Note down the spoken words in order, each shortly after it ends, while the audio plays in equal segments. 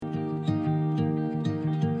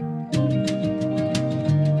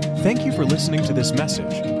Thank you for listening to this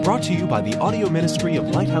message, brought to you by the audio ministry of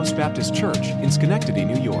Lighthouse Baptist Church in Schenectady,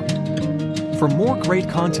 New York. For more great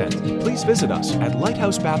content, please visit us at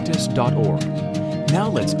lighthousebaptist.org. Now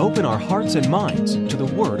let's open our hearts and minds to the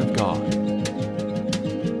Word of God.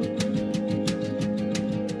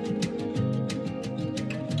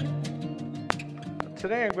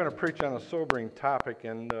 Today I'm going to preach on a sobering topic,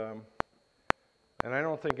 and I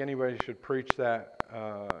don't think anybody should preach that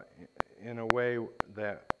in a way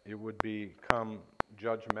that it would become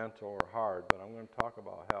judgmental or hard, but I'm going to talk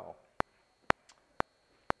about hell.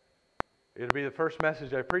 It'll be the first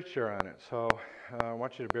message I preach here on it, so I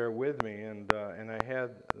want you to bear with me. And I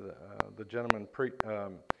had the gentleman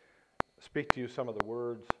speak to you some of the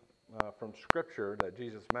words from Scripture that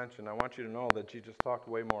Jesus mentioned. I want you to know that Jesus talked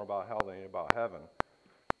way more about hell than about heaven.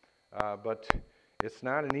 But it's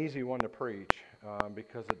not an easy one to preach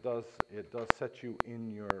because it does set you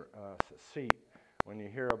in your seat when you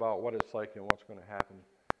hear about what it's like and what's going to happen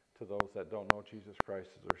to those that don't know Jesus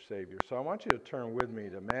Christ as their Savior. So I want you to turn with me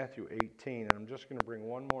to Matthew 18, and I'm just going to bring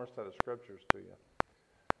one more set of scriptures to you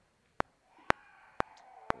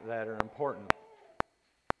that are important,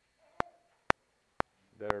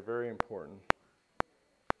 that are very important.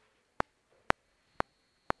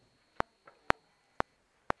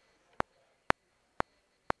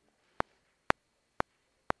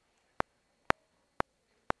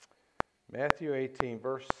 Matthew 18,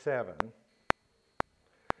 verse 7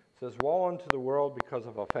 says, "Woe unto the world because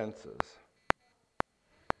of offenses.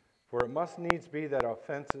 For it must needs be that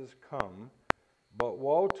offenses come, but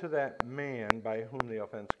woe to that man by whom the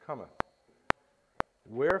offense cometh.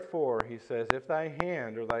 Wherefore," he says, "if thy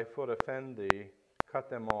hand or thy foot offend thee, cut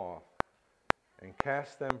them off, and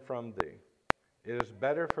cast them from thee. It is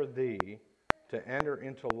better for thee to enter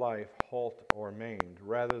into life halt or maimed,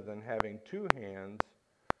 rather than having 2 hands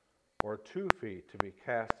or 2 feet to be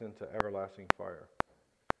cast into everlasting fire.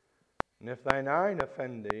 And if thine eye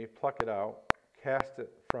offend thee, pluck it out, cast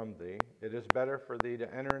it from thee. It is better for thee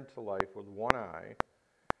to enter into life with 1 eye,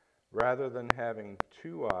 rather than having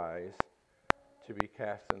 2 eyes to be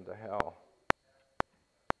cast into hell."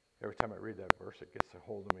 Every time I read that verse, it gets a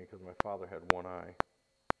hold of me because my father had 1 eye.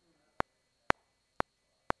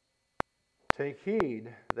 "Take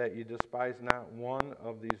heed that you despise not one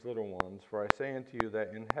of these little ones, for I say unto you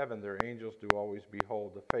that in heaven their angels do always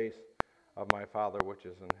behold the face of my Father which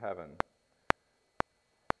is in heaven."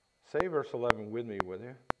 Say verse 11 with me, will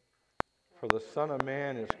you? "For the Son of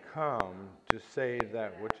Man is come to save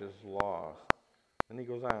that which is lost." And he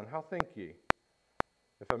goes on, "How think ye?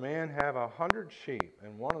 If a man have 100 sheep,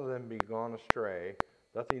 and one of them be gone astray,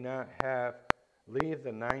 doth he not leave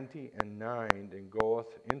the 99 and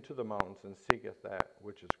goeth into the mountains and seeketh that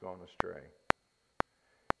which is gone astray?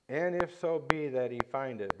 And if so be that he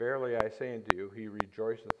find it, verily I say unto you, he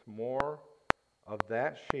rejoiceth more of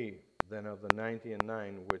that sheep than of the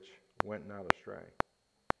 99 which went not astray.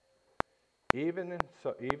 Even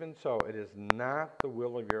so, it is not the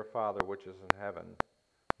will of your Father which is in heaven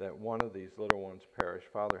that one of these little ones perish."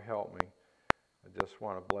 Father, help me. I just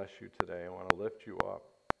want to bless you today. I want to lift you up,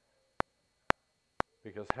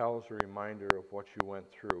 because hell is a reminder of what you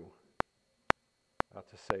went through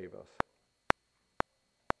to save us,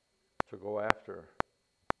 to go after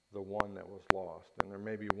the one that was lost. And there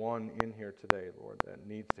may be one in here today, Lord, that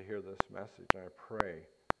needs to hear this message. And I pray,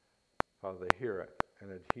 Father, they hear it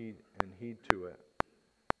and heed to it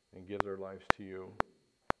and give their lives to you.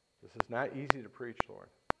 This is not easy to preach, Lord,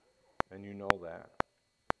 and you know that.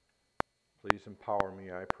 Please empower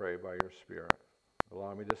me, I pray, by your Spirit.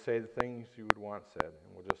 Allow me to say the things you would want said,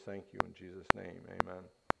 and we'll just thank you in Jesus' name. Amen.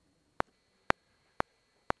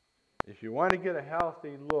 If you want to get a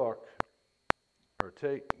healthy look, or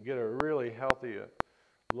get a really healthy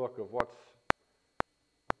look of what's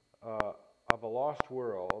of a lost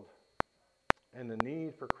world and the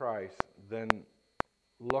need for Christ, then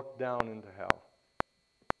look down into hell.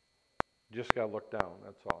 You just got to look down,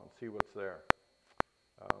 that's all, and see what's there.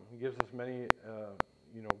 He gives us many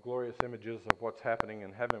glorious images of what's happening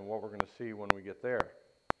in heaven, what we're going to see when we get there.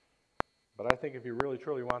 But I think if you really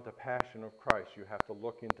truly want the passion of Christ, you have to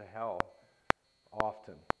look into hell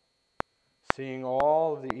often. Seeing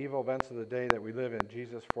all of the evil events of the day that we live in,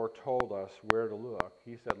 Jesus foretold us where to look.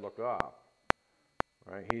 He said, look up.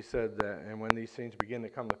 Right? He said that, and when these things begin to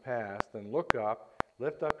come to pass, then look up,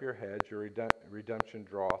 lift up your heads, your redemption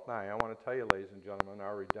draweth nigh. I want to tell you, ladies and gentlemen,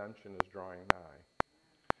 our redemption is drawing nigh.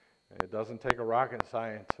 And it doesn't take a rocket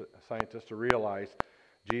scientist to realize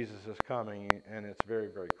Jesus is coming, and it's very,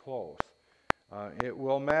 very close. It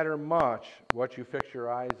will matter much what you fix your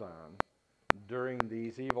eyes on during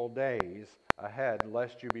these evil days ahead,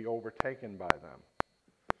 lest you be overtaken by them.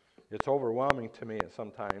 It's overwhelming to me at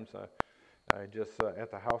sometimes. I just, at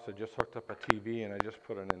the house, I just hooked up a TV and I just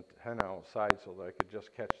put an antenna outside so that I could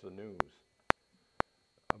just catch the news.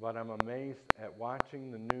 But I'm amazed at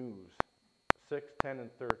watching the news, 6, 10, and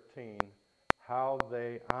 13, how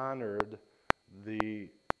they honored the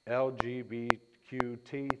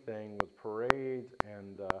LGBTQ thing with parades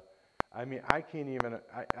and, I can't even,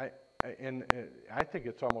 I think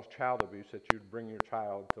it's almost child abuse that you'd bring your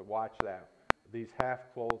child to watch that. These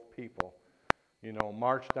half-clothed people,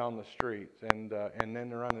 march down the streets, and then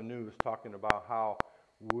they're on the news talking about how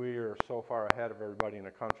we're so far ahead of everybody in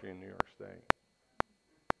the country in New York State.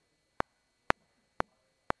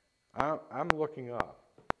 I'm looking up,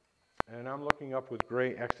 and I'm looking up with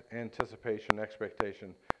great anticipation,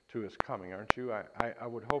 expectation to His coming, aren't you? I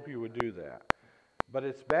would hope you would do that. But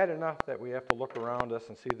it's bad enough that we have to look around us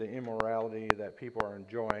and see the immorality that people are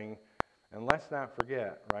enjoying. And let's not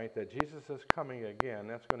forget, right, that Jesus is coming again.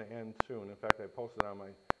 That's going to end soon. In fact, I posted on my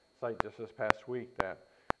site just this past week that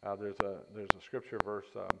there's a scripture verse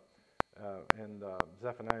in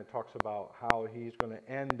Zephaniah talks about how He's going to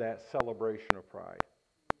end that celebration of pride.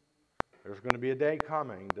 There's going to be a day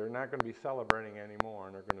coming. They're not going to be celebrating anymore,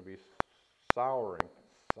 and they're going to be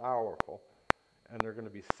sorrowful, and they're going to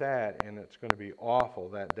be sad, and it's going to be awful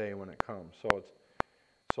that day when it comes.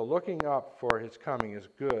 So looking up for His coming is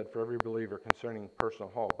good for every believer concerning personal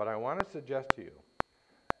hope. But I want to suggest to you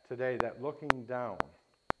today that looking down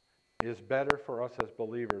is better for us as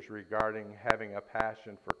believers regarding having a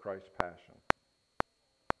passion for Christ's passion.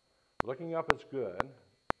 Looking up is good.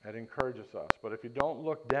 It encourages us. But if you don't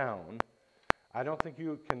look down, I don't think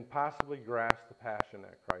you can possibly grasp the passion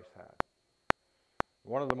that Christ had.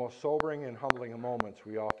 One of the most sobering and humbling moments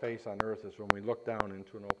we all face on earth is when we look down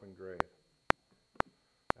into an open grave.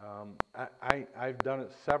 I've done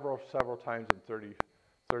it several times in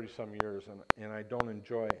 30-some years, and I don't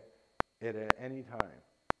enjoy it at any time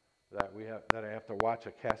that I have to watch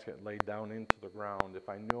a casket laid down into the ground if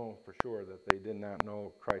I know for sure that they did not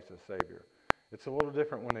know Christ as Savior. It's a little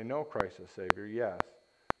different when they know Christ as Savior, yes,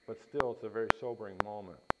 but still it's a very sobering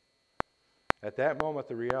moment. At that moment,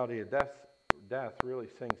 the reality of death really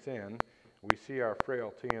sinks in. We see our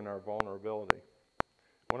frailty and our vulnerability.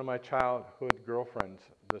 One of my childhood girlfriends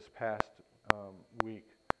this past week,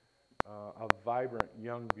 a vibrant,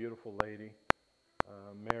 young, beautiful lady,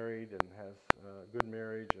 married and has a good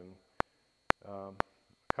marriage and a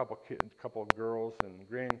couple of girls and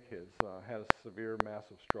grandkids, had a severe,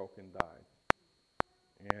 massive stroke and died.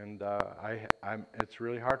 And it's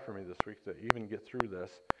really hard for me this week to even get through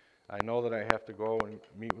this. I know that I have to go and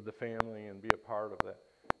meet with the family and be a part of that,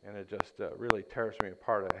 and it just really tears me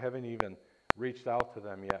apart. I haven't even reached out to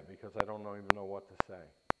them yet because I don't even know what to say.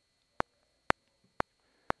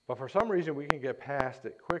 But for some reason, we can get past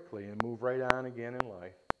it quickly and move right on again in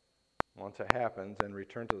life once it happens and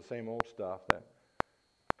return to the same old stuff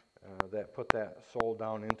that put that soul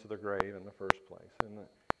down into the grave in the first place.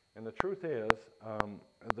 And the truth is,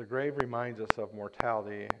 the grave reminds us of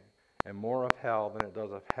mortality and more of hell than it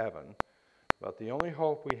does of heaven. But the only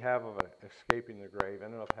hope we have of escaping the grave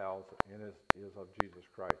and of hell is of Jesus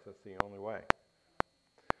Christ. That's the only way.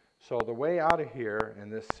 So the way out of here in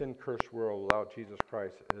this sin-cursed world without Jesus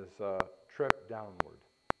Christ is a trip downward.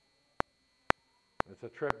 It's a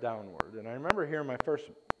trip downward. And I remember hearing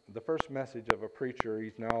the first message of a preacher,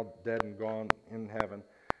 he's now dead and gone in heaven,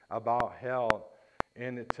 about hell.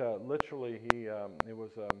 And it's literally,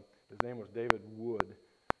 his name was David Wood.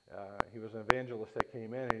 He was an evangelist that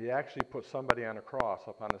came in, and he actually put somebody on a cross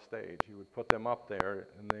up on the stage. He would put them up there,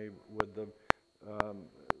 and they would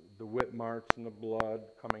the whip marks and the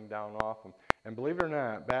blood coming down off them. And believe it or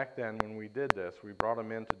not, back then when we did this, we brought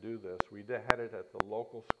them in to do this. We had it at the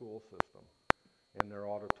local school system in their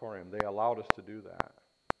auditorium. They allowed us to do that.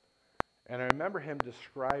 And I remember him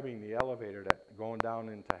describing the elevator going down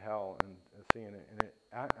into hell and seeing it.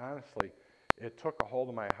 And honestly, it took a hold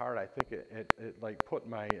of my heart. I think it like put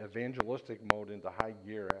my evangelistic mode into high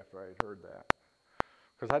gear after I had heard that.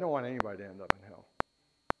 Because I don't want anybody to end up in hell.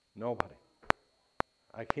 Nobody.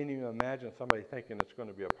 I can't even imagine somebody thinking it's going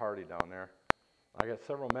to be a party down there. I got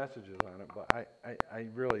several messages on it, but I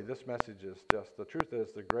really, this message is just, the truth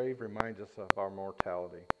is the grave reminds us of our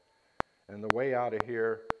mortality. And the way out of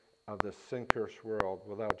here of this sin-cursed world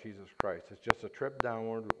without Jesus Christ is just a trip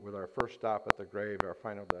downward with our first stop at the grave, our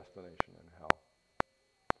final destination in hell.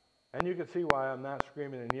 And you can see why I'm not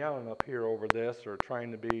screaming and yelling up here over this or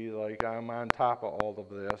trying to be like I'm on top of all of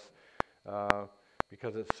this,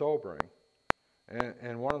 because it's sobering.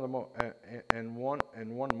 And one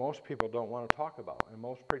most people don't want to talk about, and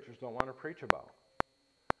most preachers don't want to preach about.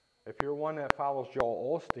 If you're one that follows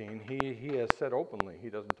Joel Osteen, he has said openly he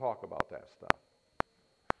doesn't talk about that stuff.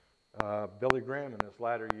 Billy Graham in his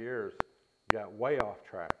latter years got way off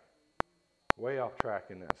track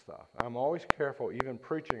in that stuff. I'm always careful, even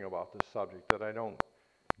preaching about this subject, that I don't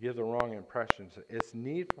give the wrong impressions. It's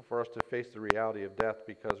needful for us to face the reality of death,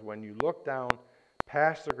 because when you look down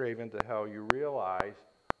past the grave into hell, you realize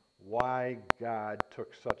why God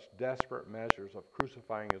took such desperate measures of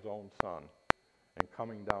crucifying his own son and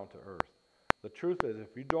coming down to earth. The truth is,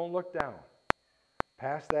 if you don't look down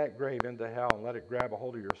past that grave into hell and let it grab a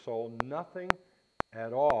hold of your soul, nothing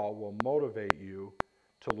at all will motivate you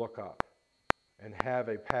to look up and have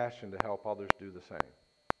a passion to help others do the same.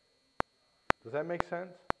 Does that make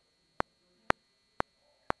sense?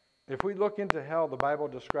 If we look into hell, the Bible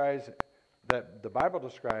describes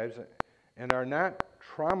and are not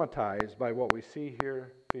traumatized by what we see,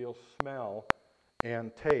 hear, feel, smell,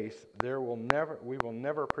 and taste, we will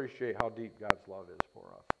never appreciate how deep God's love is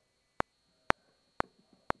for us.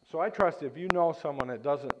 So I trust if you know someone that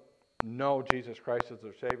doesn't know Jesus Christ as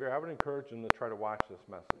their Savior, I would encourage them to try to watch this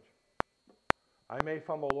message. I may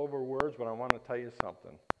fumble over words, but I want to tell you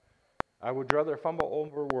something. I would rather fumble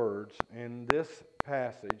over words in this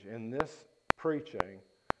passage, in this preaching,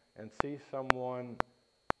 and see someone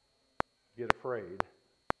get afraid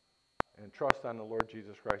and trust on the Lord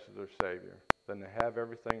Jesus Christ as their Savior than to have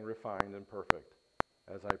everything refined and perfect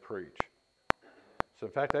as I preach. So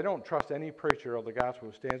in fact, I don't trust any preacher of the gospel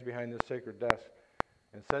who stands behind this sacred desk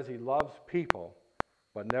and says he loves people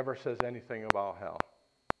but never says anything about hell.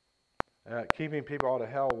 Keeping people out of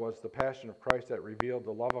hell was the passion of Christ that revealed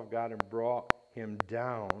the love of God and brought him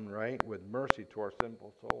down, right, with mercy to our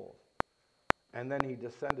sinful souls. And then he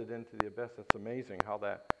descended into the abyss. It's amazing how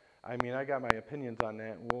that, I got my opinions on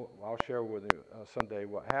that, and I'll share with you someday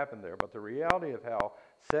what happened there. But the reality of hell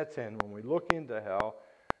sets in when we look into the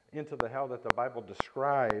hell that the Bible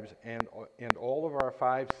describes, and all of our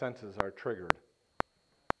five senses are triggered.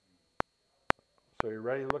 So you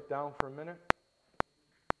ready to look down for a minute?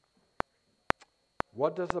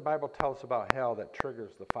 What does the Bible tell us about hell that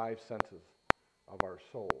triggers the five senses of our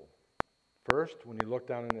soul? First, when you look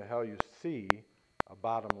down into hell, you see a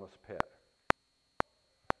bottomless pit.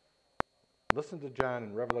 Listen to John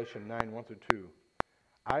in Revelation 9, 1 through 2.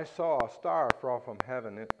 I saw a star fall from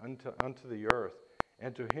heaven unto the earth,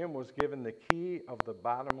 and to him was given the key of the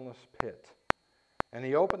bottomless pit. And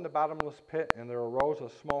he opened the bottomless pit, and there arose a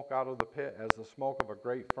smoke out of the pit as the smoke of a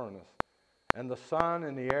great furnace. And the sun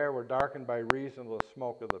and the air were darkened by reason of the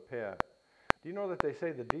smoke of the pit. Do you know that they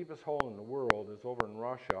say the deepest hole in the world is over in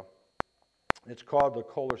Russia? It's called the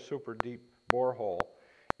Kolar Super Deep Borehole.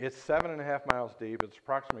 It's 7.5 miles deep. It's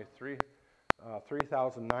approximately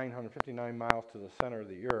 3,959 miles to the center of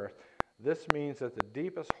the earth. This means that the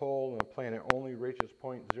deepest hole in the planet only reaches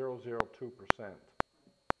 0.002%.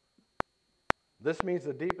 This means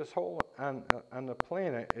the deepest hole on the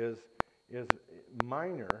planet is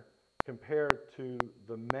minor compared to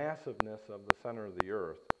the massiveness of the center of the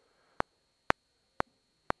earth.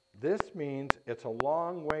 This means it's a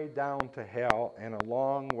long way down to hell and a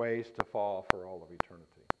long ways to fall for all of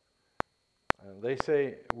eternity. They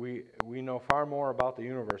say we know far more about the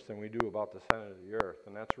universe than we do about the center of the earth,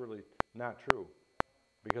 and that's really not true.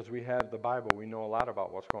 Because we have the Bible, we know a lot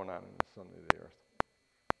about what's going on in the center of the earth.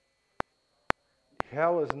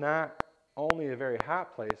 Hell is not only a very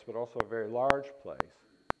hot place, but also a very large place.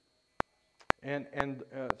 And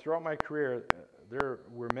throughout my career, there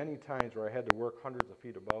were many times where I had to work hundreds of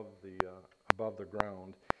feet above the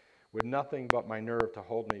ground, with nothing but my nerve to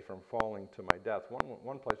hold me from falling to my death.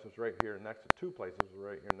 One place was right here next to, two places were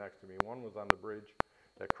right here next to me. One was on the bridge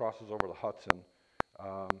that crosses over the Hudson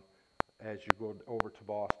as you go over to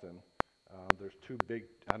Boston. There's two big,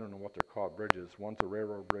 I don't know what they're called, bridges. One's a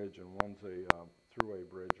railroad bridge and one's a thruway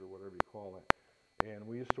bridge or whatever you call it. And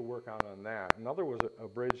we used to work out on that. Another was a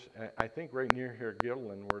bridge, I think right near here,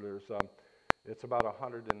 Gittleton, where there's, it's about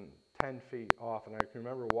 110 feet off. And I can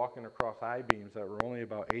remember walking across I-beams that were only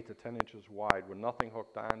about 8 to 10 inches wide with nothing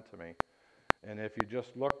hooked on to me. And if you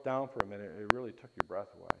just looked down for a minute, it really took your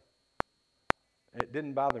breath away. It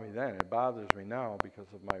didn't bother me then. It bothers me now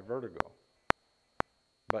because of my vertigo.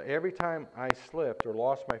 But every time I slipped or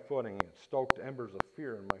lost my footing, it stoked embers of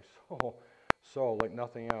fear in my soul like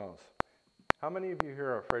nothing else. How many of you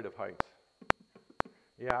here are afraid of heights?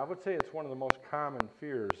 Yeah, I would say it's one of the most common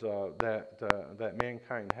fears that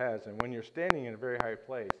mankind has. And when you're standing in a very high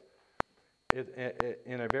place,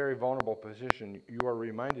 in a very vulnerable position, you are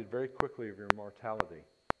reminded very quickly of your mortality.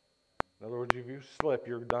 In other words, if you slip,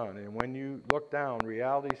 you're done. And when you look down,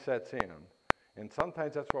 reality sets in. And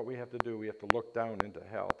sometimes that's what we have to do. We have to look down into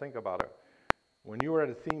hell. Think about it. When you were at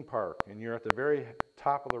a theme park and you're at the very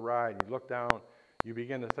top of the ride, you look down, you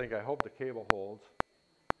begin to think, I hope the cable holds.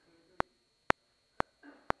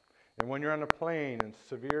 And when you're on a plane and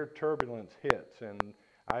severe turbulence hits, and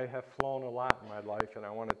I have flown a lot in my life, and I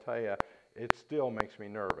want to tell you, it still makes me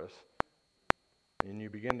nervous. And you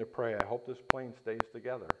begin to pray, I hope this plane stays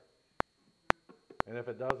together. And if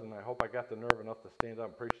it doesn't, I hope I got the nerve enough to stand up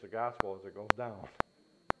and preach the gospel as it goes down.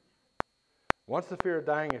 Once the fear of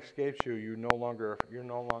dying escapes you, you're no longer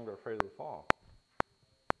afraid of the fall.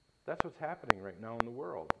 That's what's happening right now in the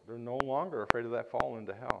world. They're no longer afraid of that fall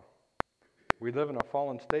into hell. We live in a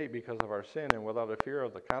fallen state because of our sin, and without a fear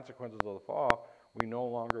of the consequences of the fall, we no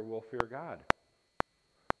longer will fear God.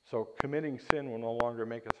 So committing sin will no longer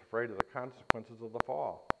make us afraid of the consequences of the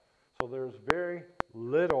fall. So there's very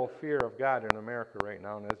little fear of God in America right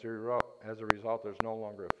now, and as a result, there's no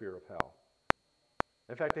longer a fear of hell.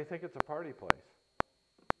 In fact, they think it's a party place.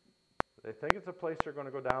 They think it's a place they're going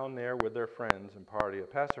to go down there with their friends and party. A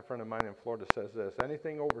pastor friend of mine in Florida says this,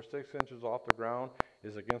 anything over 6 inches off the ground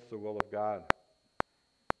is against the will of God.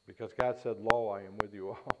 Because God said, lo, I am with you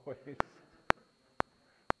always.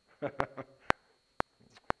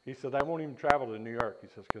 He said, I won't even travel to New York, he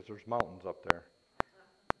says, because there's mountains up there.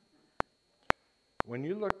 When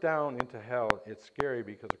you look down into hell, it's scary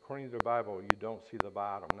because according to the Bible, you don't see the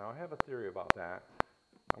bottom. Now, I have a theory about that.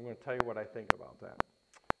 I'm going to tell you what I think about that.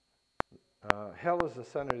 Hell is the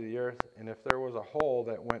center of the earth, and if there was a hole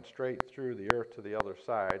that went straight through the earth to the other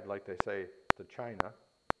side, like they say to China,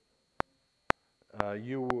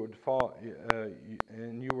 you would fall,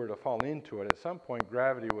 and you were to fall into it, at some point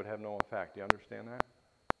gravity would have no effect. Do you understand that?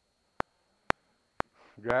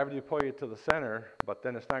 Gravity will pull you to the center, but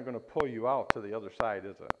then it's not going to pull you out to the other side,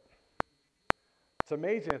 is it? It's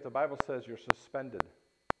amazing that the Bible says you're suspended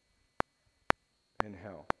in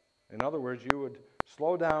hell. In other words, you would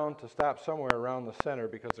slow down to stop somewhere around the center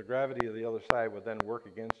because the gravity of the other side would then work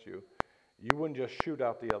against you. You wouldn't just shoot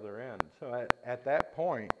out the other end. So at that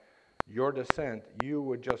point, your descent, you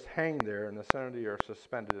would just hang there in the center of the earth,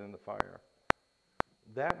 suspended in the fire.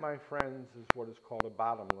 That, my friends, is what is called a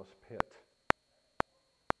bottomless pit.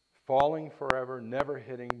 Falling forever, never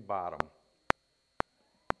hitting bottom.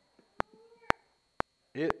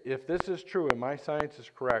 If this is true and my science is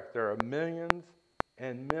correct, there are millions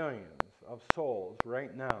and millions of souls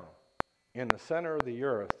right now in the center of the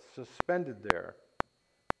earth, suspended there,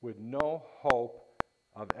 with no hope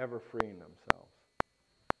of ever freeing themselves.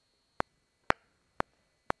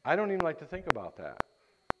 I don't even like to think about that.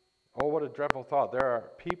 Oh, what a dreadful thought. There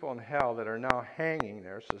are people in hell that are now hanging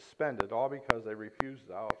there, suspended, all because they refused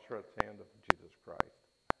the outstretched hand of Jesus Christ.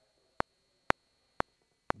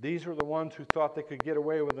 These were the ones who thought they could get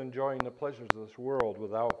away with enjoying the pleasures of this world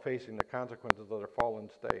without facing the consequences of their fallen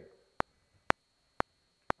state,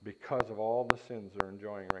 because of all the sins they're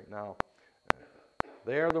enjoying right now.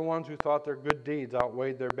 They are the ones who thought their good deeds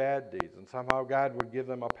outweighed their bad deeds, and somehow God would give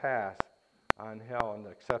them a pass on hell and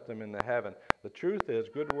accept them into heaven. The truth is,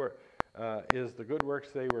 the good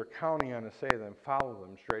works they were counting on to save them follow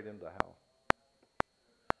them straight into hell.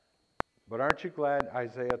 But aren't you glad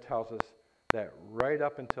Isaiah tells us that right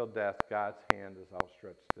up until death, God's hand is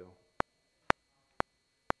outstretched still?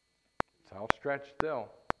 It's outstretched still.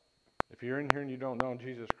 If you're in here and you don't know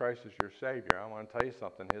Jesus Christ as your Savior, I want to tell you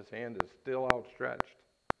something. His hand is still outstretched.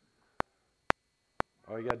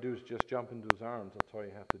 All you got to do is just jump into his arms. That's all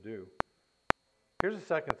you have to do. Here's the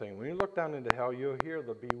second thing. When you look down into hell, you'll hear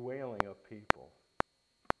the bewailing of people.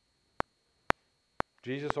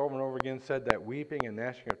 Jesus over and over again said that weeping and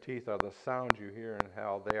gnashing of teeth are the sounds you hear in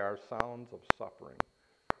hell. They are sounds of suffering.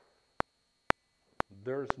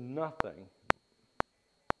 There's nothing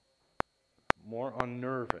more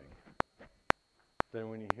unnerving than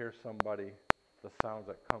when you hear the sounds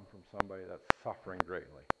that come from somebody that's suffering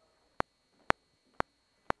greatly.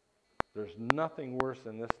 There's nothing worse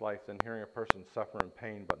in this life than hearing a person suffer in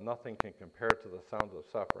pain, but nothing can compare to the sounds of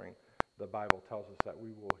suffering the Bible tells us that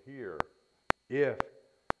we will hear if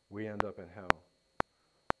we end up in hell.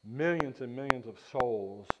 Millions and millions of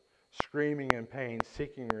souls screaming in pain,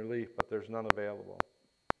 seeking relief, but there's none available.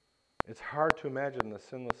 It's hard to imagine the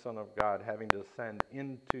sinless Son of God having to descend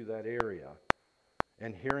into that area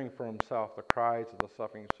and hearing for himself the cries of the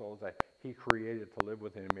suffering souls that he created to live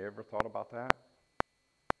with him. You ever thought about that?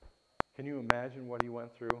 Can you imagine what he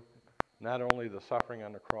went through? Not only the suffering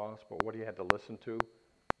on the cross, but what he had to listen to.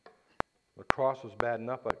 The cross was bad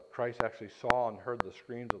enough, but Christ actually saw and heard the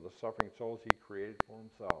screams of the suffering souls he created for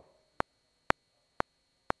himself.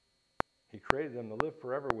 He created them to live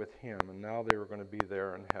forever with him, and now they were going to be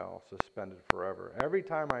there in hell, suspended forever. Every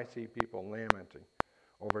time I see people lamenting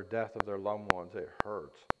over death of their loved ones, it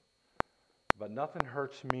hurts. But nothing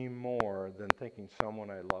hurts me more than thinking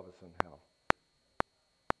someone I love is in hell.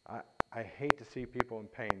 I hate to see people in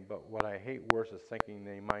pain, but what I hate worse is thinking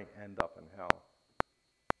they might end up in hell.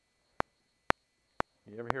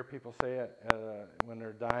 You ever hear people say it when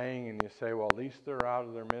they're dying, and you say, well, at least they're out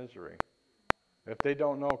of their misery. If they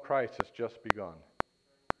don't know Christ, it's just begun.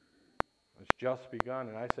 It's just begun.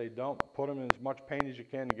 And I say, don't put them in as much pain as you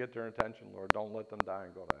can to get their attention, Lord. Don't let them die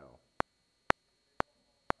and go to hell.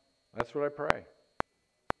 That's what I pray.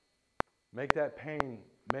 Make that pain,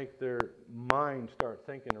 make their mind start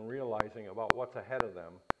thinking and realizing about what's ahead of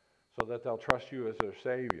them so that they'll trust you as their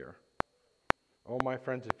Savior. Oh, my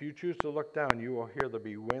friends, if you choose to look down, you will hear the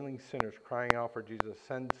bewailing sinners crying out for Jesus.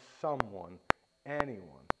 Send someone,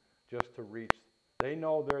 anyone, just to reach. They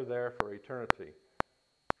know they're there for eternity,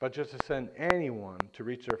 but just to send anyone to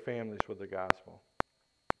reach their families with the gospel.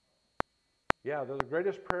 Yeah, the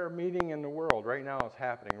greatest prayer meeting in the world right now is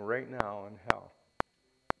happening right now in hell.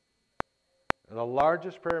 The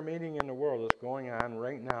largest prayer meeting in the world is going on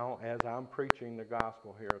right now as I'm preaching the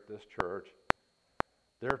gospel here at this church.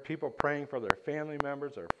 There are people praying for their family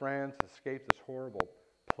members, their friends, to escape this horrible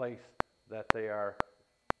place that they are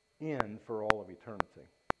in for all of eternity.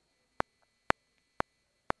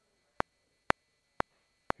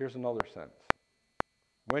 Here's another sense.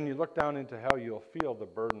 When you look down into hell, you'll feel the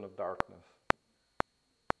burden of darkness.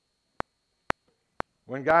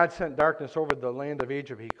 When God sent darkness over the land of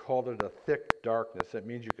Egypt, he called it a thick darkness. That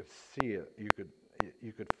means you could see it.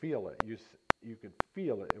 You could feel it. You could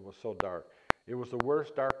feel it. It was so dark. It was the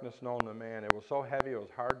worst darkness known to man. It was so heavy it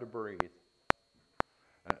was hard to breathe.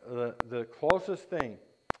 The closest thing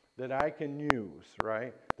that I can use,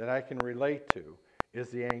 right, that I can relate to, is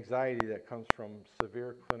the anxiety that comes from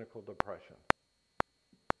severe clinical depression.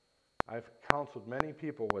 I've counseled many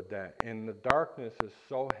people with that, and the darkness is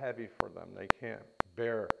so heavy for them they can't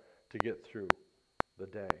bear to get through the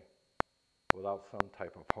day without some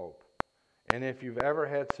type of hope. And if you've ever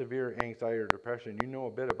had severe anxiety or depression, you know a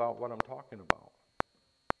bit about what I'm talking about.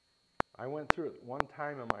 I went through it one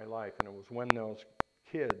time in my life, and it was when those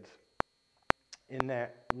kids in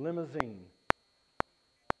that limousine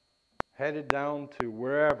headed down to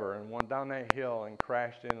wherever and went down that hill and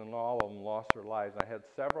crashed in, and all of them lost their lives. I had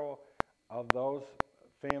several of those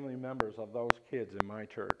family members of those kids in my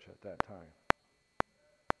church at that time.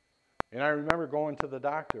 And I remember going to the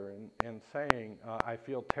doctor and saying, I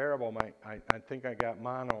feel terrible. I think I got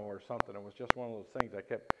mono or something. It was just one of those things I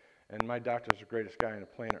kept, and my doctor's the greatest guy on the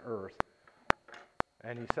planet Earth.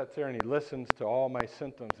 And he sits there and he listens to all my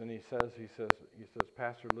symptoms, and he says,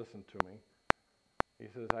 Pastor, listen to me. He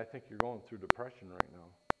says, I think you're going through depression right now.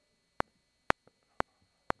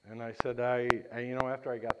 And I said,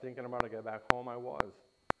 after I got thinking about it, I got back home, I was.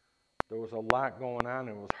 There was a lot going on.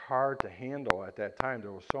 It was hard to handle at that time.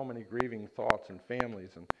 There were so many grieving thoughts and families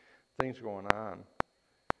and things going on.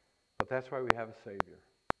 But that's why we have a Savior.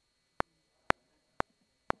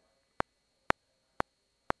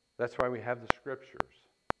 That's why we have the Scriptures.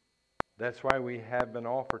 That's why we have been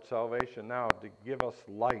offered salvation now, to give us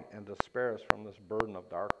light and to spare us from this burden of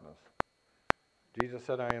darkness. Jesus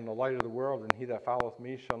said, I am the light of the world, and he that followeth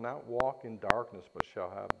me shall not walk in darkness, but shall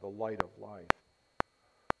have the light of life.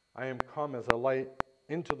 I am come as a light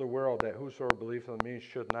into the world, that whosoever believes in me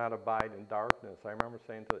should not abide in darkness. I remember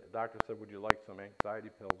saying to the doctor, said, would you like some anxiety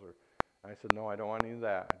pills? I said, no, I don't want any of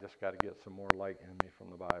that. I just got to get some more light in me from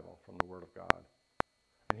the Bible, from the Word of God.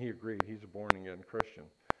 And he agreed. He's a born-again Christian.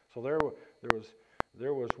 So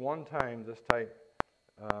there was one time this type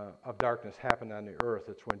of darkness happened on the earth.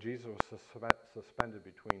 It's when Jesus was suspended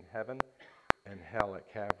between heaven and hell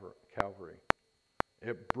at Calvary.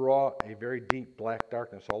 It brought a very deep black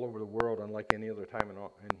darkness all over the world, unlike any other time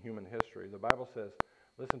in human history. The Bible says,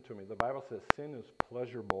 listen to me, the Bible says sin is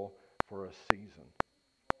pleasurable for a season,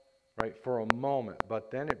 right, for a moment, but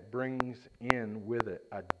then it brings in with it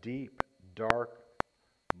a deep, dark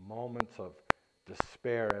moments of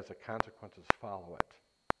despair as the consequences follow it.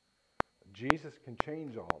 Jesus can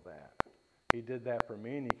change all that. He did that for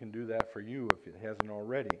me, and he can do that for you if it hasn't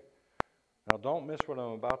already. Now, don't miss what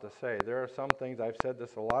I'm about to say. There are some things, I've said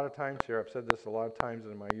this a lot of times here, I've said this a lot of times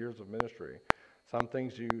in my years of ministry. Some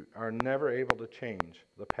things you are never able to change.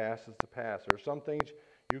 The past is the past. There are some things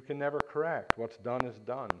you can never correct. What's done is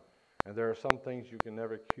done. And there are some things you can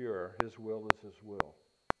never cure. His will is his will.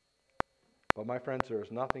 But my friends, there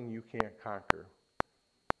is nothing you can't conquer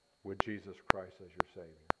with Jesus Christ as your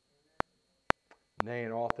Savior. Nay,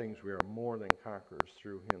 in all things we are more than conquerors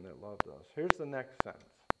through him that loved us. Here's the next sentence.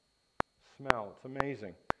 Smell. It's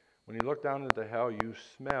amazing. When you look down into hell, you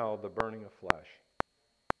smell the burning of flesh.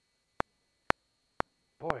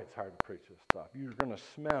 Boy, it's hard to preach this stuff. You're going to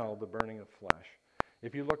smell the burning of flesh.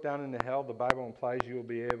 If you look down into hell, the Bible implies you will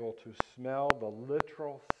be able to smell the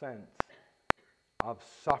literal sense of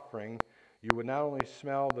suffering. You would not only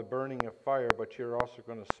smell the burning of fire, but you're also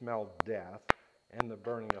going to smell death and the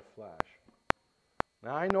burning of flesh.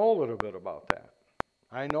 Now, I know a little bit about that.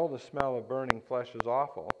 I know the smell of burning flesh is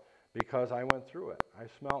awful because I went through it. I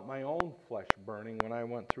smelt my own flesh burning when I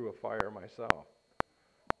went through a fire myself.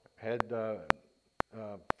 Had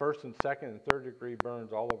first and second and third degree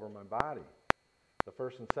burns all over my body. The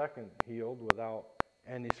first and second healed without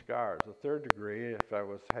any scars. The third degree, if I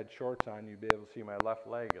had shorts on, you'd be able to see my left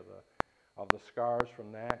leg of the scars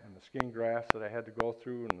from that and the skin grafts that I had to go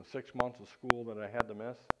through and the 6 months of school that I had to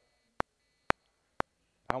miss.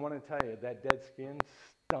 I want to tell you, that dead skin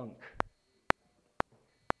stunk.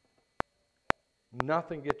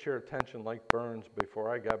 Nothing gets your attention like burns.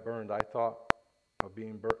 Before I got burned, I thought of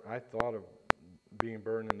being burned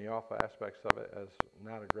in the awful aspects of it as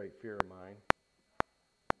not a great fear of mine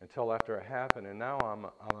until after it happened. And now I'm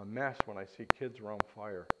a mess when I see kids around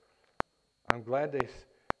fire. I'm glad they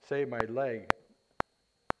saved my leg.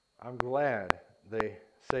 I'm glad they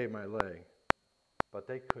saved my leg. But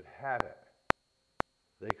they could have it.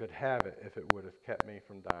 They could have it if it would have kept me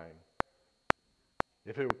from dying.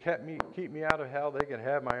 If it would keep me out of hell, they could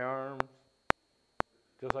have my arms.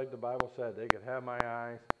 Just like the Bible said, they could have my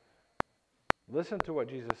eyes. Listen to what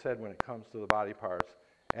Jesus said when it comes to the body parts.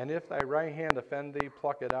 And if thy right hand offend thee,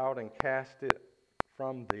 pluck it out and cast it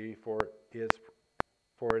from thee, for it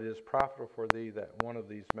is profitable for thee that one of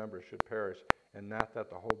these members should perish, and not that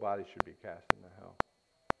the whole body should be cast into hell.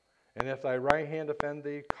 And if thy right hand offend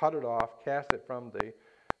thee, cut it off, cast it from thee,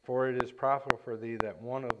 for it is profitable for thee that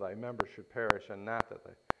one of thy members should perish, and not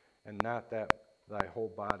that thy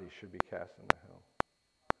whole body should be cast into hell.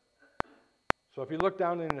 So if you look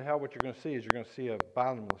down into hell, what you're going to see is you're going to see a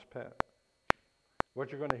bottomless pit. What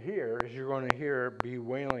you're going to hear is you're going to hear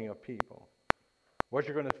bewailing of people. What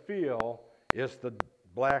you're going to feel is the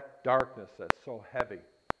black darkness that's so heavy.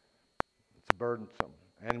 It's burdensome.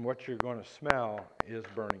 And what you're going to smell is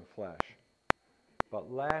burning flesh. But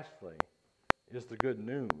lastly, is the good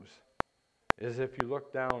news, is if you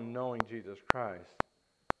look down knowing Jesus Christ,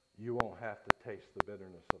 you won't have to taste the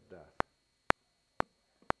bitterness of death.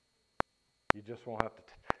 You just won't have to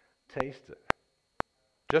taste it.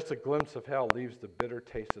 Just a glimpse of hell leaves the bitter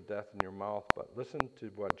taste of death in your mouth. But listen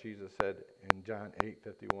to what Jesus said in John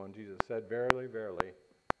 8:51. Jesus said, Verily, verily,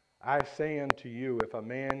 I say unto you, if a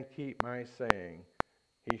man keep my saying,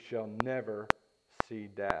 he shall never see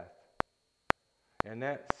death. And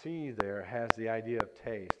that see there has the idea of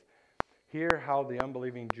taste. Hear how the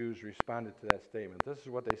unbelieving Jews responded to that statement. This is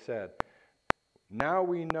what they said. Now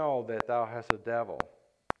we know that thou hast a devil.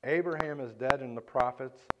 Abraham is dead and the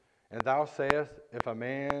prophets, and thou sayest, if a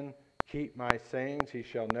man keep my sayings, he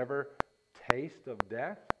shall never taste of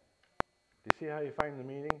death. Do you see how you find the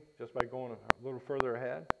meaning just by going a little further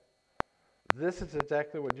ahead? This is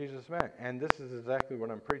exactly what Jesus meant, and this is exactly what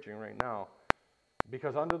I'm preaching right now.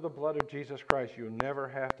 Because under the blood of Jesus Christ, you never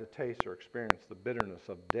have to taste or experience the bitterness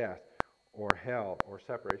of death or hell or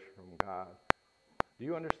separation from God. Do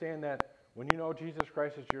you understand that when you know Jesus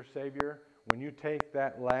Christ is your Savior, when you take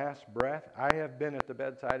that last breath, I have been at the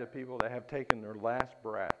bedside of people that have taken their last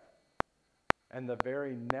breath. And the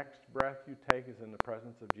very next breath you take is in the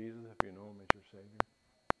presence of Jesus if you know Him as your Savior.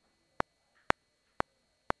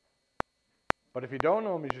 But if you don't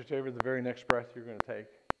know Him as your Savior, the very next breath you're going to take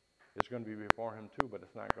is going to be before Him too, but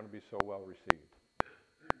it's not going to be so well received.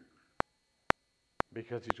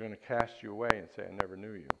 Because He's going to cast you away and say, I never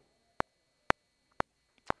knew you.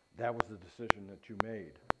 That was the decision that you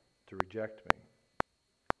made to reject me.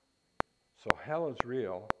 So hell is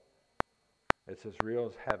real. It's as real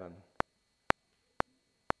as heaven.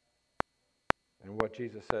 And what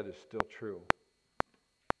Jesus said is still true.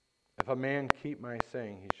 If a man keep my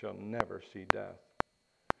saying, he shall never see death.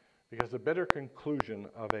 Because the bitter conclusion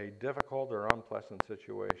of a difficult or unpleasant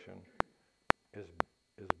situation is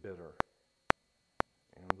bitter.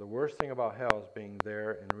 And the worst thing about hell is being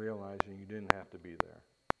there and realizing you didn't have to be there.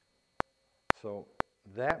 So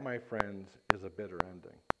that, my friends, is a bitter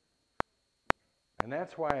ending. And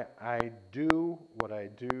that's why I do what I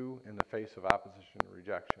do in the face of opposition and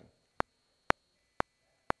rejection.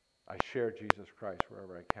 I share Jesus Christ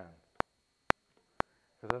wherever I can.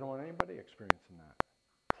 Because I don't want anybody experiencing that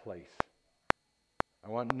place. I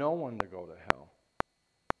want no one to go to hell.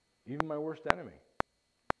 Even my worst enemy.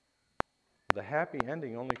 The happy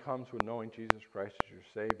ending only comes with knowing Jesus Christ as your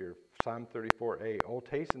Savior. Psalm 34:8. Oh,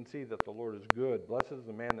 taste and see that the Lord is good. Blessed is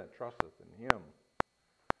the man that trusteth in Him.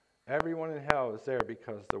 Everyone in hell is there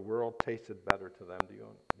because the world tasted better to them. Do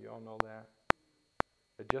you all know that?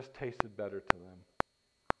 It just tasted better to them.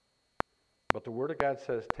 But the Word of God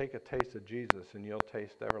says, take a taste of Jesus and you'll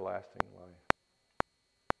taste everlasting life.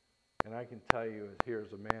 And I can tell you,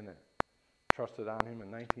 here's a man that trusted on Him in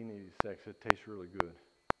 1986. It tastes really good.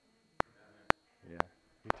 Yeah,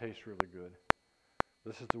 it tastes really good.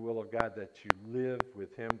 This is the will of God, that you live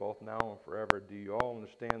with Him both now and forever. Do you all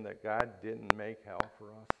understand that God didn't make hell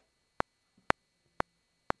for us?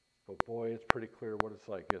 But boy, it's pretty clear what it's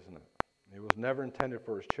like, isn't it? It was never intended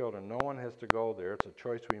for His children. No one has to go there. It's a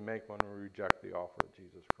choice we make when we reject the offer of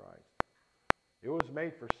Jesus Christ. It was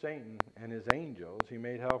made for Satan and his angels. He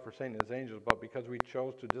made hell for Satan and his angels, but because we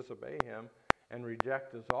chose to disobey Him and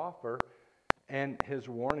reject His offer and His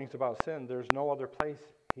warnings about sin, there's no other place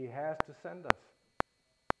He has to send us.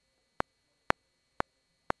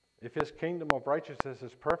 If His kingdom of righteousness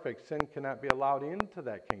is perfect, sin cannot be allowed into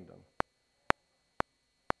that kingdom.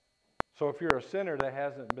 So if you're a sinner that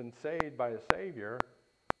hasn't been saved by a Savior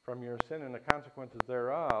from your sin and the consequences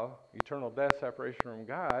thereof, eternal death, separation from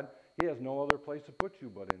God, He has no other place to put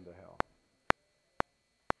you but into hell.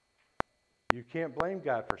 You can't blame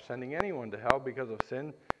God for sending anyone to hell because of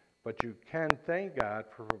sin, but you can thank God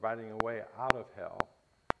for providing a way out of hell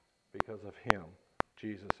because of Him,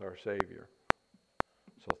 Jesus our Savior.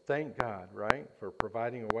 So thank God, right, for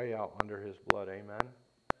providing a way out under His blood. Amen?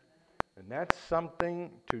 And that's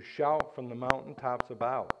something to shout from the mountaintops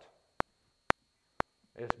about.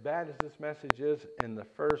 As bad as this message is, in the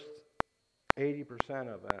first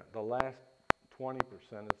 80% of it, the last 20%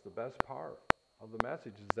 is the best part of the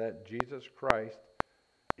message, is that Jesus Christ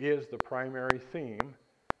is the primary theme,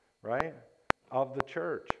 right, of the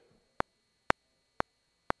church.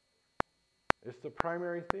 It's the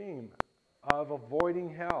primary theme of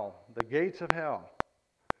avoiding hell. The gates of hell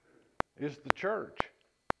is the church.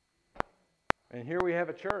 And here we have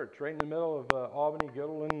a church right in the middle of Albany,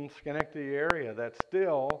 Gittleton, Schenectady area that's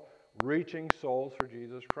still reaching souls for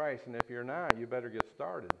Jesus Christ. And if you're not, you better get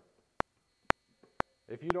started.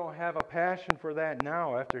 If you don't have a passion for that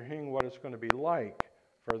now, after hearing what it's going to be like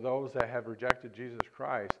for those that have rejected Jesus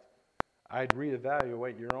Christ, I'd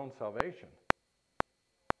reevaluate your own salvation.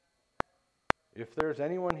 If there's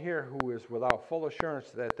anyone here who is without full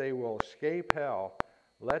assurance that they will escape hell,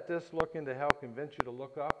 let this look into hell convince you to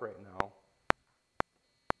look up right now.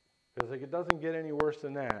 Because it doesn't get any worse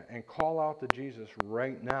than that. And call out to Jesus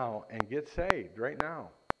right now and get saved right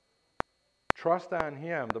now. Trust on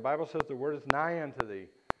Him. The Bible says the word is nigh unto thee.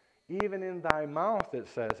 Even in thy mouth, it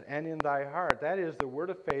says, and in thy heart. That is the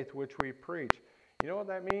word of faith which we preach. You know what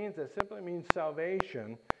that means? It simply means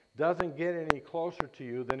salvation doesn't get any closer to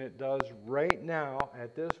you than it does right now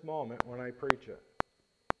at this moment when I preach it.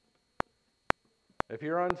 If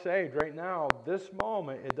you're unsaved right now, this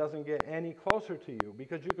moment, it doesn't get any closer to you,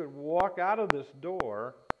 because you could walk out of this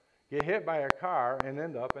door, get hit by a car, and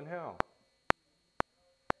end up in hell.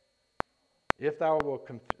 If thou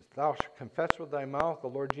shalt confess with thy mouth the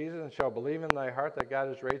Lord Jesus, and shalt believe in thy heart that God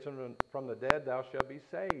has raised him from the dead, thou shalt be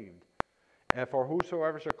saved. And for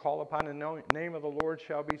whosoever shall call upon the name of the Lord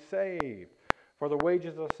shall be saved. For the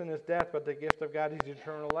wages of sin is death, but the gift of God is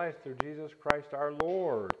eternal life through Jesus Christ our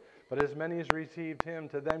Lord. But as many as received Him,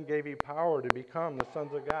 to them gave He power to become the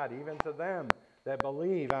sons of God, even to them that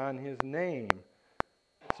believe on His name.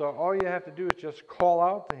 So all you have to do is just call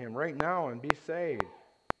out to Him right now and be saved.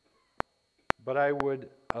 But I would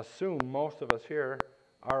assume most of us here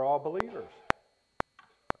are all believers.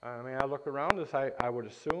 I mean, I look around us, I would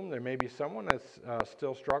assume there may be someone that's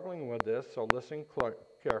still struggling with this, so listen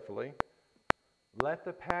carefully. Let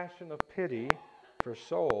the passion of pity for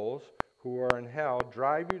souls who are in hell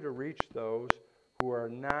drive you to reach those who are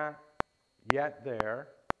not yet there,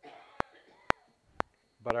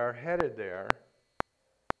 but are headed there,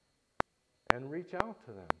 and reach out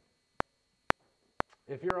to them.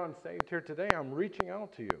 If you're unsaved here today, I'm reaching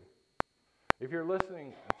out to you. If you're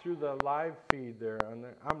listening through the live feed there,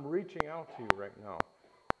 I'm reaching out to you right now.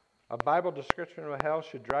 A Bible description of hell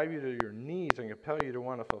should drive you to your knees and compel you to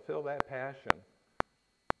want to fulfill that passion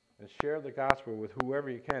and share the gospel with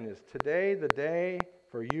whoever you can. Is today the day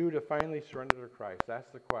for you to finally surrender to Christ?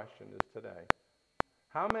 That's the question, is today.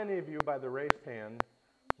 How many of you, by the raised hand,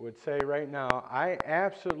 would say right now, I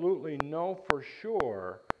absolutely know for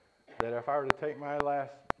sure that if I were to take my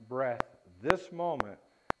last breath this moment,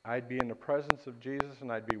 I'd be in the presence of Jesus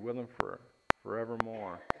and I'd be with Him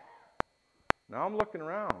forevermore? Now I'm looking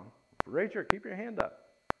around. Keep your hand up.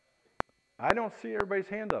 I don't see everybody's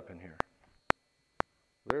hand up in here.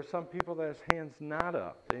 There's some people that's hands not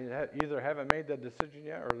up. They either haven't made that decision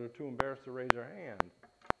yet or they're too embarrassed to raise their hand.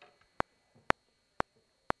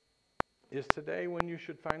 is today when you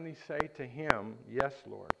should finally say to him, yes,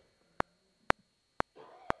 Lord.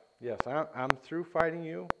 Yes, I'm through fighting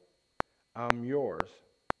you. I'm yours.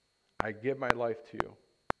 I give my life to you.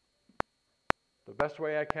 The best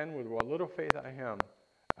way I can with what little faith I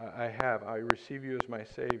have, I receive you as my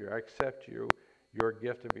Savior. I accept you, your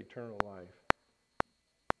gift of eternal life.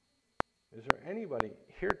 Is there anybody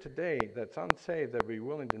here today that's unsaved that would be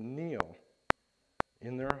willing to kneel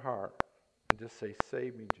in their heart and just say,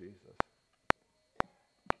 save me, Jesus?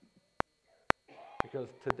 Because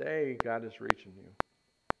today, God is reaching you.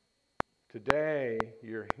 Today,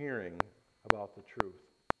 you're hearing about the truth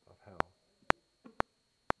of hell.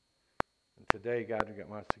 And today, God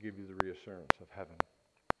wants to give you the reassurance of heaven.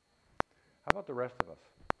 How about the rest of us?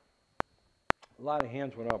 A lot of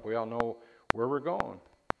hands went up. We all know where we're going.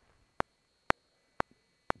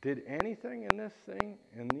 Did anything in this thing,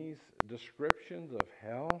 in these descriptions of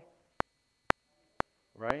hell,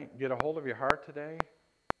 right, get a hold of your heart today?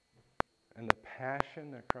 And the passion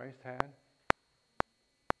that Christ had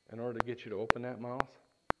in order to get you to open that mouth?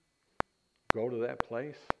 Go to that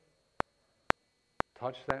place?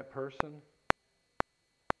 Touch that person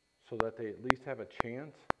so that they at least have a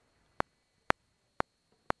chance?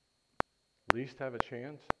 At least have a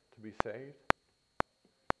chance to be saved?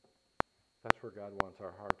 That's where God wants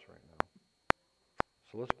our hearts right now.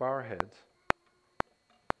 So let's bow our heads.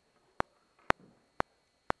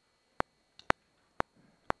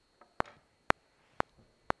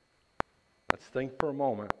 Let's think for a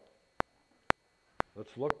moment.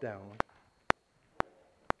 Let's look down.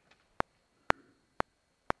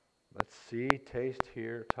 Let's see, taste,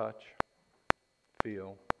 hear, touch,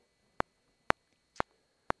 feel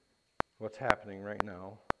what's happening right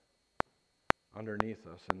now underneath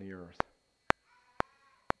us in the earth.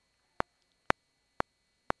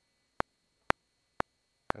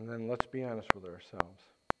 And then let's be honest with ourselves.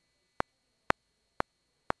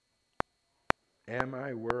 Am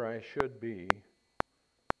I where I should be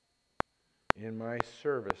in my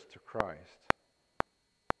service to Christ?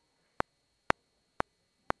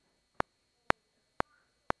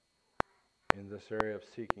 In this area of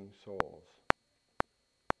seeking souls?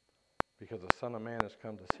 Because the Son of Man has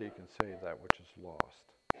come to seek and save that which is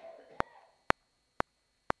lost.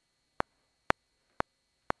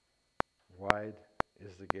 Wide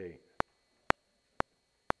is the gate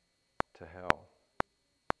to hell.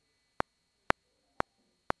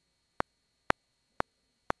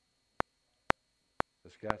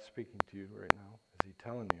 Is God speaking to you right now? Is he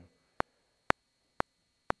telling you?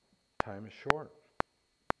 Time is short.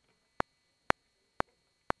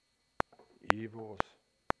 Evil is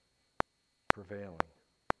prevailing.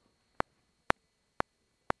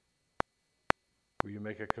 Will you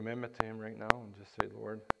make a commitment to him right now and just say,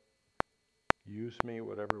 Lord, use me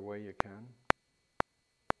whatever way you can?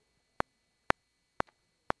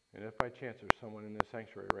 And if by chance there's someone in this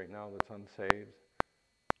sanctuary right now that's unsaved,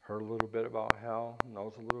 heard a little bit about hell,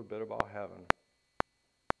 knows a little bit about heaven,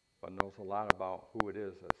 but knows a lot about who it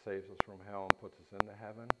is that saves us from hell and puts us into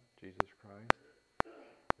heaven, Jesus Christ.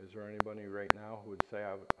 Is there anybody right now who would say,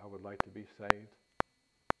 I would like to be saved?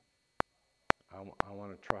 I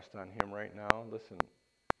want to trust on him right now. Listen,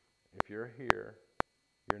 if you're here,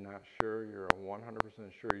 you're not sure, you're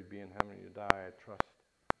 100% sure you'd be in heaven when you die, I trust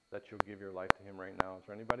that you'll give your life to him right now. Is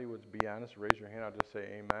there anybody who would be honest? Raise your hand. I'll just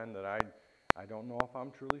say amen, that I don't know if I'm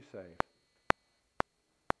truly saved.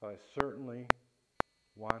 But I certainly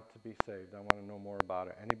want to be saved. I want to know more about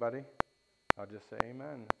it. Anybody? I'll just say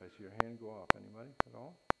amen if I see your hand go up. Anybody at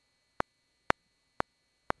all?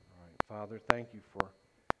 All right. Father, thank you for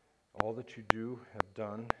all that you do, have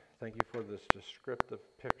done. Thank you for this descriptive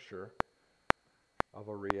picture of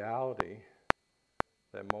a reality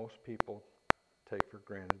that most people take for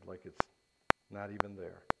granted, like it's not even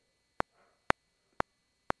there.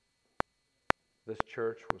 This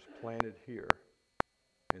church was planted here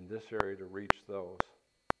in this area to reach those,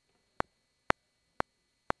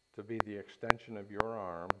 to be the extension of your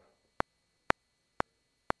arm,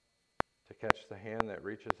 to catch the hand that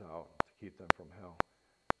reaches out to keep them from hell.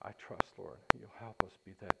 I trust, Lord, you'll help us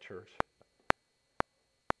be that church,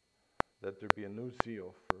 that there be a new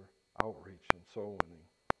zeal for outreach and soul winning,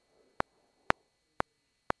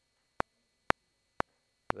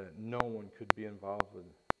 that no one could be involved with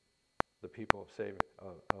the people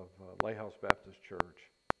of Lighthouse Baptist Church.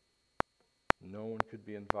 No one could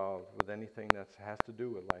be involved with anything that has to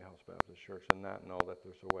do with Lighthouse Baptist Church and not know that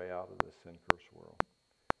there's a way out of this sin-cursed world.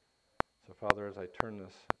 So, Father, as I turn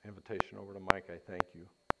this invitation over to Mike, I thank you.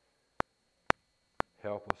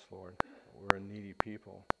 Help us, Lord. We're a needy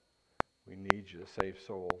people. We need you to save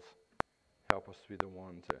souls. Help us to be the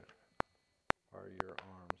ones that are your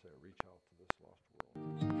arms that reach out to this lost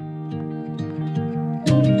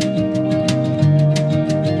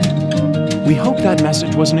world. We hope that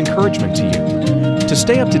message was an encouragement to you. To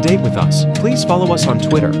stay up to date with us, please follow us on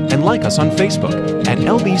Twitter and like us on Facebook at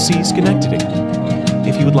LBC Schenectady.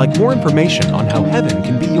 If you would like more information on how heaven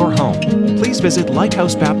can be your home, please visit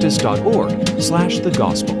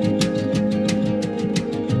lighthousebaptist.org/thegospel.